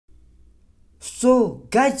So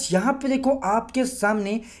guys यहाँ पे देखो आपके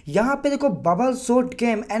सामने, यहाँ पे देखो बबल शॉट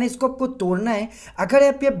गेम एंड इसको आपको तोड़ना है। अगर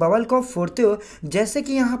आप ये बबल को फोड़ते हो, जैसे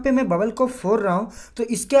कि यहाँ पे मैं बबल को फोड़ रहा हूँ, तो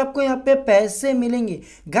इसके आपको यहाँ पे पैसे मिलेंगे।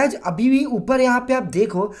 गाइज अभी भी ऊपर यहाँ पे आप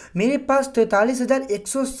देखो मेरे पास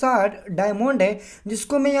 43,160 डायमंड है,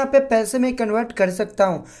 जिसको मैं यहाँ पे पैसे में कन्वर्ट कर सकता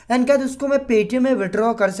हूँ एंड गाइज उसको मैं पेटीएम में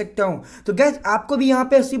विड्रॉ कर सकता हूँ। तो गाइज आपको भी यहाँ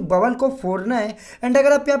पे सिर्फ बबल को फोड़ना है एंड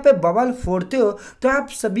अगर आप यहाँ पे बबल फोड़ते हो तो आप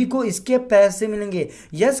सभी को इसके पैसे मिलेंगे।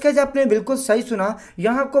 यस गाइज आपने बिल्कुल सही सुना,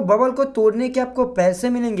 यहाँ आपको बबल को तोड़ने के आपको पैसे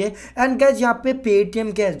मिलेंगे एंड गाइज यहाँ पे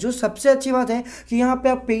पेटीएम कैश, जो सबसे अच्छी बात है कि यहाँ पे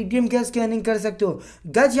आप पेटीएम कैश की अर्निंग कर सकते हो।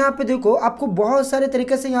 गाइज यहाँ पे देखो आपको बहुत सारे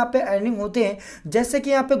तरीके से यहाँ पे अर्निंग होते हैं, जैसे कि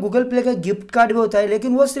यहाँ पे गूगल प्ले का गिफ्ट कार्ड भी होता है,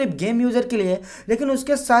 लेकिन वो सिर्फ गेम यूजर के लिए है, लेकिन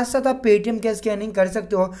उसके साथ साथ आप पेटीएम कैश की अर्निंग कर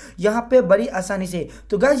सकते हो यहाँ पे बड़ी आसानी से।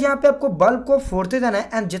 तो गाइज यहाँ पे आपको बल्ब को फोड़ते जाना है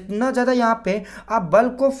एंड जितना ज़्यादा यहाँ पे आप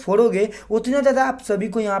बल्ब को फोड़ोगे उतना ज़्यादा आप सभी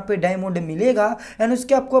को यहाँ पे डायमंड मिलेगा एंड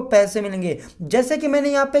उसके आपको पैसे मिलेंगे। जैसे कि मैंने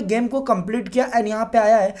यहाँ पे गेम को कंप्लीट किया एंड यहाँ पे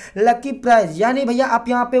आया है लकी प्राइज, यानी भैया आप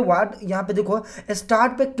यहाँ पे यहाँ पे देखो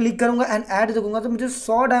स्टार्ट पे क्लिक करूंगा एंड ऐड देखूंगा तो मुझे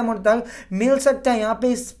 100 डायमंड तक मिल सकता है। यहाँ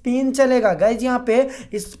पे स्पिन चलेगा गाइज, यहाँ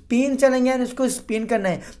पे स्पिन चलेंगे एंड इसको स्पिन करना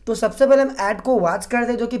है। तो सबसे पहले हम ऐड को वॉच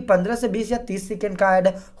करते हैं, जो कि 15 से 20 या 30 सेकेंड का ऐड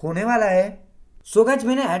होने वाला है। सो गाइज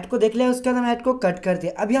मैंने ऐड को देख लिया, उसके बाद हम ऐड को कट कर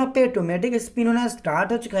दिया। अब यहाँ पे ऑटोमेटिक स्पिन होना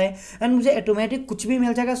स्टार्ट हो चुका है एंड मुझे ऑटोमेटिक कुछ भी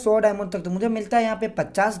मिल जाएगा 100 डायमंड तक। तो मुझे मिलता है यहाँ पे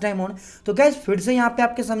 50 डायमंड। तो गाइज फिर से यहाँ पे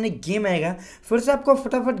आपके सामने गेम आएगा, फिर से आपको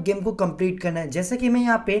फटाफट गेम को कंप्लीट करना है। जैसे कि मैं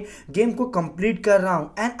यहाँ पे गेम को कंप्लीट कर रहा हूँ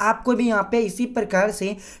एंड आपको भी यहाँ पे इसी प्रकार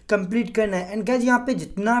से कंप्लीट करना है। एंड गाइज यहाँ पे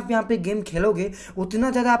जितना आप यहाँ पे गेम खेलोगे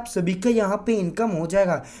उतना ज़्यादा आप सभी का यहाँ पे इनकम हो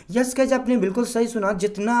जाएगा। यस गाइज आपने बिल्कुल सही सुना,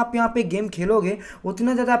 जितना आप यहाँ पे गेम खेलोगे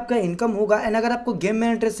उतना ज़्यादा आपका इनकम होगा। एंड अगर आपको गेम में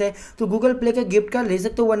इंटरेस्ट है तो गूगल प्ले का गिफ्ट कार्ड ले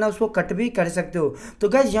सकते हो, वरना उसको कट भी कर सकते हो। तो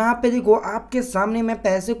गाइस यहाँ पे देखो आपके सामने मैं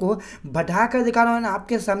पैसे को बढ़ा कर दिखा रहा हूँ,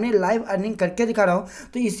 आपके सामने लाइव अर्निंग करके दिखा रहा हूँ।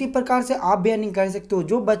 तो इसी प्रकार से आप भी अर्निंग कर सकते हो।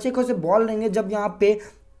 जो बच्चे को से बॉल लेंगे, जब यहाँ पे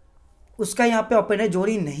उसका यहाँ पे ओपनर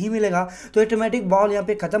जोड़ी नहीं मिलेगा तो ऑटोमेटिक बॉल यहाँ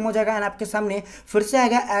पे खत्म हो जाएगा एंड आपके सामने फिर से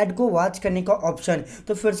आएगा ऐड को वॉच करने का ऑप्शन।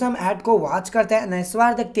 तो फिर से हम ऐड को वॉच करते हैं, इस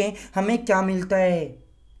बार देखते हैं हमें क्या मिलता है।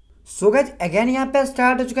 सो गाइस अगेन यहाँ पे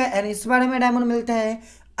स्टार्ट हो चुका है एंड इस बार हमें डायमंड मिलता है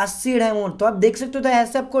 80 डायमंड। तो आप देख सकते हो तो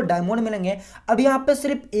ऐसे आपको डायमंड मिलेंगे। अब यहाँ पे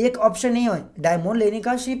सिर्फ एक ऑप्शन नहीं है डायमंड लेने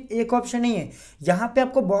का, सिर्फ एक ऑप्शन नहीं है, यहाँ पे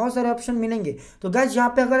आपको बहुत सारे ऑप्शन मिलेंगे। तो गाइस यहाँ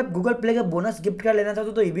पे अगर आप गूगल प्ले का बोनस गिफ्ट कार्ड लेना चाहते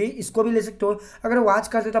हो तो ये भी इसको भी ले सकते हो। अगर वॉच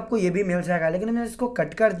करते हो तो आपको ये भी मिल जाएगा, लेकिन मैं इसको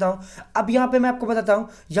कट करता हूँ। अब यहाँ पे मैं आपको बताता हूँ,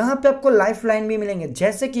 यहाँ पे आपको लाइफ लाइन भी मिलेंगे,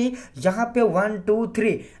 जैसे कि यहाँ पे 1 2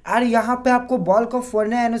 3 और यहाँ पे आपको बॉल को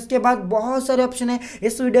फोड़ना है। उसके बाद बहुत सारे ऑप्शन है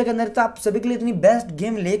इस वीडियो के अंदर। तो आप सभी के लिए इतनी बेस्ट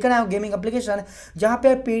गेम लेकर आए गेमिंग एप्लीकेशन, जहाँ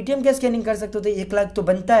पे पेटीएम के स्कैनिंग कर सकते हो। तो 1 लाख तो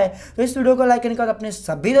बनता है। तो इस वीडियो को लाइक करने के बाद अपने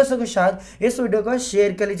सभी दोस्तों के साथ इस वीडियो को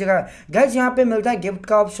शेयर कर लीजिएगा। गाइस यहाँ पे मिलता है गिफ्ट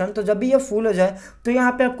का ऑप्शन, तो जब भी ये फुल हो जाए तो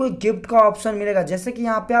यहाँ पे आपको गिफ्ट का ऑप्शन मिलेगा, जैसे कि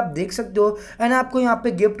यहाँ पे आप देख सकते हो। एंड आपको यहाँ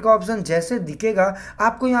पे गिफ्ट का ऑप्शन जैसे दिखेगा,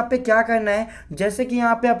 आपको यहाँ पे क्या करना है, जैसे कि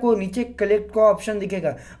यहाँ पे आपको नीचे कलेक्ट का ऑप्शन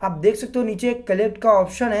दिखेगा, आप देख सकते हो नीचे कलेक्ट का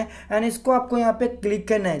ऑप्शन है एंड इसको आपको यहाँ पे क्लिक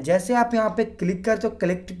करना है। जैसे आप यहाँ पे क्लिक करते हो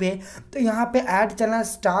कलेक्ट पे, तो यहाँ पे ऐड चलना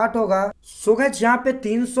स्टार्ट होगा। सो गाइस यहाँ पे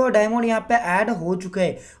 300 डायमंड यहाँ पे ऐड हो चुके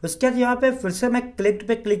हैं। उसके बाद यहाँ पे फिर से मैं कलेक्ट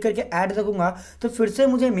पे क्लिक करके ऐड रखूंगा तो फिर से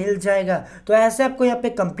मुझे मिल जाएगा। तो ऐसे आपको यहाँ पे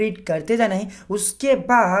कंप्लीट करते जाना है। उसके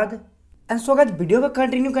बाद एंड सो गाइस वीडियो को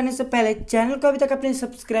कंटिन्यू करने से पहले चैनल को अभी तक आपने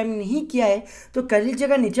सब्सक्राइब नहीं किया है तो कर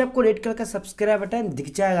लीजिएगा, नीचे आपको रेड कलर का सब्सक्राइब बटन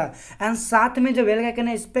दिख जाएगा एंड साथ में जो बेल का आइकन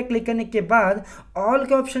है इस पर क्लिक करने के बाद ऑल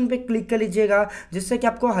के ऑप्शन पे क्लिक कर लीजिएगा, जिससे कि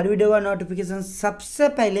आपको हर वीडियो का नोटिफिकेशन सबसे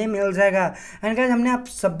पहले मिल जाएगा। एंड गाइस हमने आप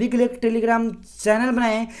सभी के लिए एक टेलीग्राम चैनल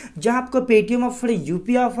बनाए हैं, जहाँ आपको Paytm offer,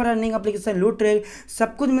 UPI offer, earning application, लूट रेट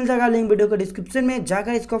सब कुछ मिल जाएगा। लिंक वीडियो को डिस्क्रिप्शन में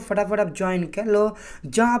जाकर इसको फटाफट आप ज्वाइन कर लो,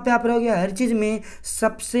 जहाँ पे आप रहोगे हर चीज़ में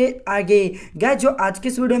सबसे आगे। गाइस जो आज की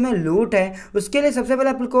इस वीडियो में लूट है उसके लिए सबसे पहले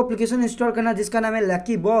आपको एप्लीकेशन इंस्टॉल करना है, जिसका नाम है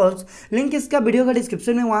लकी बॉल्स। लिंक इसका वीडियो का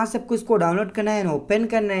डिस्क्रिप्शन में, वहां से आपको इसको डाउनलोड करना है, ओपन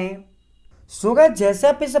करना है। सो गाइस जैसे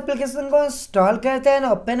आप इस एप्लीकेशन को इंस्टॉल करते हैं ना,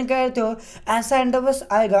 ओपन करते हो, ऐसा इंटरफेस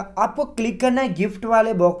आएगा। आपको क्लिक करना है गिफ्ट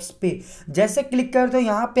वाले बॉक्स पे। जैसे क्लिक करते हो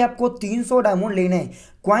यहाँ पे आपको 300 डायमंड लेने हैं।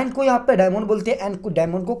 क्वाइन को यहाँ पे डायमंड बोलते हैं एंड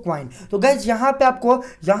डायमंड को क्वाइन। तो गाइज यहाँ पे आपको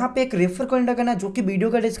यहाँ पे एक रेफर को एंटर करना है, जो कि वीडियो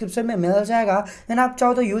का डिस्क्रिप्शन में मिल जाएगा एंड आप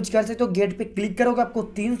चाहो तो यूज कर सकते हो। गेट पे क्लिक करोगे आपको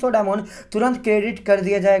 300 डायमंड तुरंत क्रेडिट कर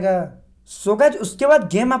दिया जाएगा। सो गाइस उसके बाद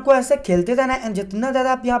गेम आपको ऐसे खेलते जाना है एंड जितना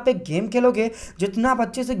ज़्यादा आप यहाँ पे गेम खेलोगे, जितना आप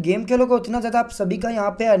अच्छे से गेम खेलोगे, उतना ज़्यादा आप सभी का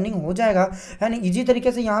यहाँ पे अर्निंग हो जाएगा एंड इजी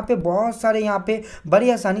तरीके से यहाँ पे बहुत सारे यहाँ पे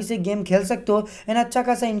बड़ी आसानी से गेम खेल सकते हो एंड अच्छा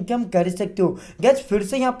खासा इनकम कर सकते हो। गाइस फिर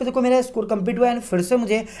से यहाँ पे देखो मेरा स्कोर कंप्लीट हुआ एंड फिर से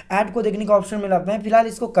मुझे ऐड को देखने का ऑप्शन मिला। मैं फिलहाल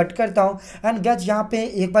इसको कट करता हूँ एंड गाइस यहाँ पे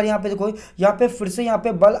एक बार यहाँ पे देखो यहाँ पे फिर से यहाँ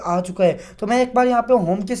पे बल आ चुका है, तो मैं एक बार यहाँ पे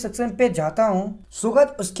होम के सेक्शन पे जाता हूँ। सो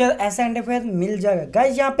गाइस उसके बाद ऐसा इंटरफेस मिल जाएगा।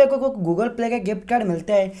 गाइस यहाँ पे आपको गूगल प्ले का गिफ्ट कार्ड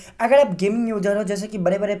मिलता है। अगर आप गेमिंग यूजर हो, जैसे कि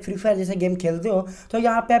बड़े बड़े फ्री फायर जैसे गेम खेलते हो, तो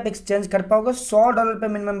यहाँ पे आप एक्सचेंज कर पाओगे। $100 पे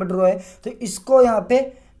मिनिमम विड्रॉ है, तो इसको यहाँ पे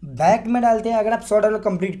बैग में डालते हैं। अगर आप $100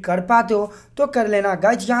 कंप्लीट कर पाते हो तो कर लेना।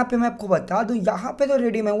 गाइज यहाँ पे मैं आपको बता दूं, यहाँ पे जो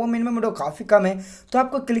रेडीम है वो मिनिमम विड्रॉ काफ़ी कम है, तो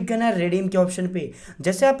आपको क्लिक करना है रेडीम के ऑप्शन पे।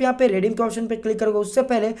 जैसे आप यहाँ पे रेडीम के ऑप्शन पे क्लिक करोगे, उससे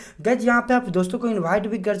पहले गाइज यहाँ पे आप दोस्तों को इन्वाइट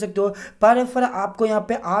भी कर सकते हो। पर रेफर आपको यहाँ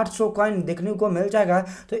पे 800 कॉइन देखने को मिल जाएगा,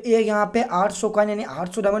 तो एक यहाँ पे 800 कॉइन यानी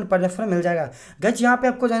 800 डायमंड पर रेफर मिल जाएगा। गाइज यहाँ पे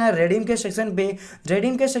आपको जाना है रेडीम के सेक्शन पे।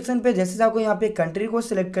 रेडीम के सेक्शन पे जैसे आपको यहाँ पे कंट्री को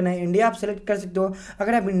सिलेक्ट करना है, इंडिया आप सिलेक्ट कर सकते हो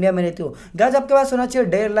अगर आप इंडिया में रहते हो। गाइज आपके पास होना चाहिए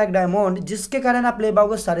 1.5 लाख डायमंड, जिसके कारण आप ले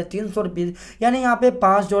पाओगे 350 रुपीज, यानी यहाँ पे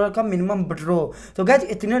 $5 का मिनिमम विड्रॉ। तो गाइज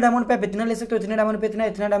इतने डायमंड पे आप इतना ले सकते हो, इतने डायमंड पे इतना,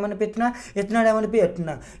 इतना डायमंड पे इतना, इतना डायमंड पे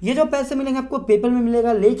इतना। ये जो पैसे मिलेंगे आपको पेपल में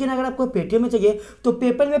मिलेगा, लेकिन अगर आपको पेटीएम में चाहिए तो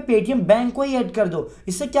पेपल में पेटीएम बैंक को ही ऐड कर दो।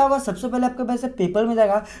 इससे क्या होगा, सबसे पहले आपके पैसे पेपल में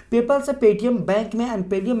जाएगा, पेपल से पेटीएम बैंक में एंड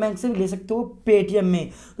पेटीएम बैंक से भी ले सकते हो पेटीएम में।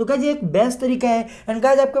 तो गाइज ये एक बेस्ट तरीका है। एंड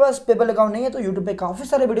गाइज आपके पास पेपल अकाउंट नहीं है तो यूट्यूब पे काफी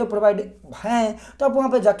सारे वीडियो प्रोवाइड हैं, तो आप वहां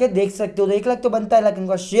पे जाके देख सकते हो। तो 1 लाख तो बनता है,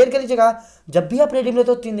 लेकिन शेयर कर लीजिएगा। जब भी आप रेडीम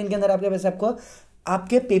लेते हो 3 दिन के अंदर आपके पैसे आपको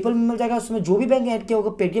आपके पेपल में मिल जाएगा। उसमें जो भी बैंक ऐड किया होगा,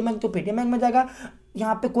 पेटीएम बैंक तो पेटीएम बैंक में जाएगा,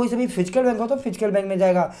 यहाँ पे कोई से भी फिजिकल बैंक हो तो फिजिकल बैंक में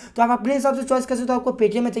जाएगा। तो आप अपने हिसाब से चॉइस कर सकते हो आपको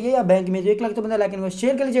पेटीएम में चाहिए या बैंक में। 1 लाख तो बंदा, लेकिन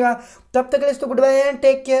शेयर कर लीजिएगा। तब तक के लिए good bye and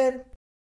take care.